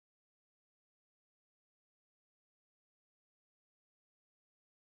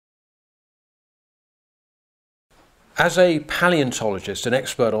As a paleontologist and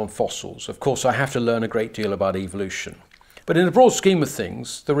expert on fossils, of course I have to learn a great deal about evolution. But in the broad scheme of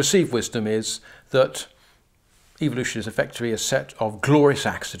things, the received wisdom is that evolution is effectively a set of glorious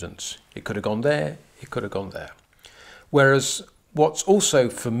accidents. It could have gone there, it could have gone there. Whereas what's also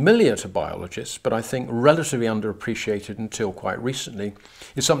familiar to biologists, but I think relatively underappreciated until quite recently,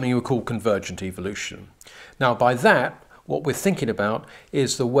 is something we call convergent evolution. Now by that, what we're thinking about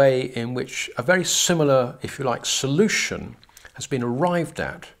is the way in which a very similar, if you like, solution has been arrived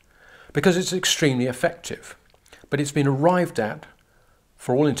at, because it's extremely effective. But it's been arrived at,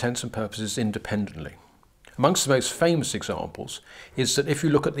 for all intents and purposes, independently. Amongst the most famous examples is that if you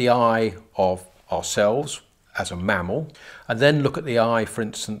look at the eye of ourselves as a mammal, and then look at the eye, for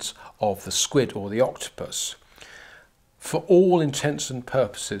instance, of the squid or the octopus, for all intents and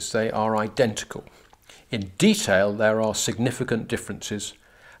purposes, they are identical. In detail, there are significant differences,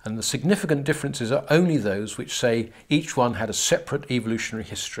 and the significant differences are only those which say each one had a separate evolutionary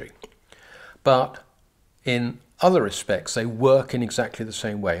history. But in other respects, they work in exactly the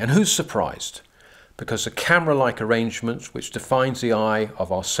same way. And who's surprised? Because the camera-like arrangement which defines the eye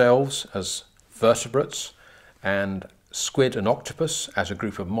of ourselves as vertebrates and squid and octopus as a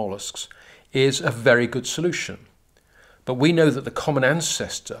group of mollusks is a very good solution. But we know that the common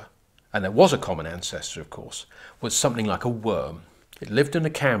ancestor, and there was a common ancestor of course, was something like a worm. It lived in the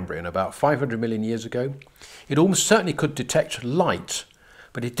Cambrian about 500 million years ago. It almost certainly could detect light,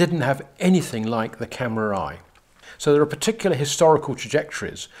 but it didn't have anything like the camera eye. So there are particular historical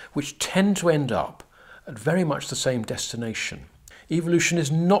trajectories which tend to end up at very much the same destination. Evolution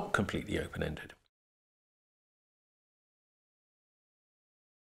is not completely open-ended.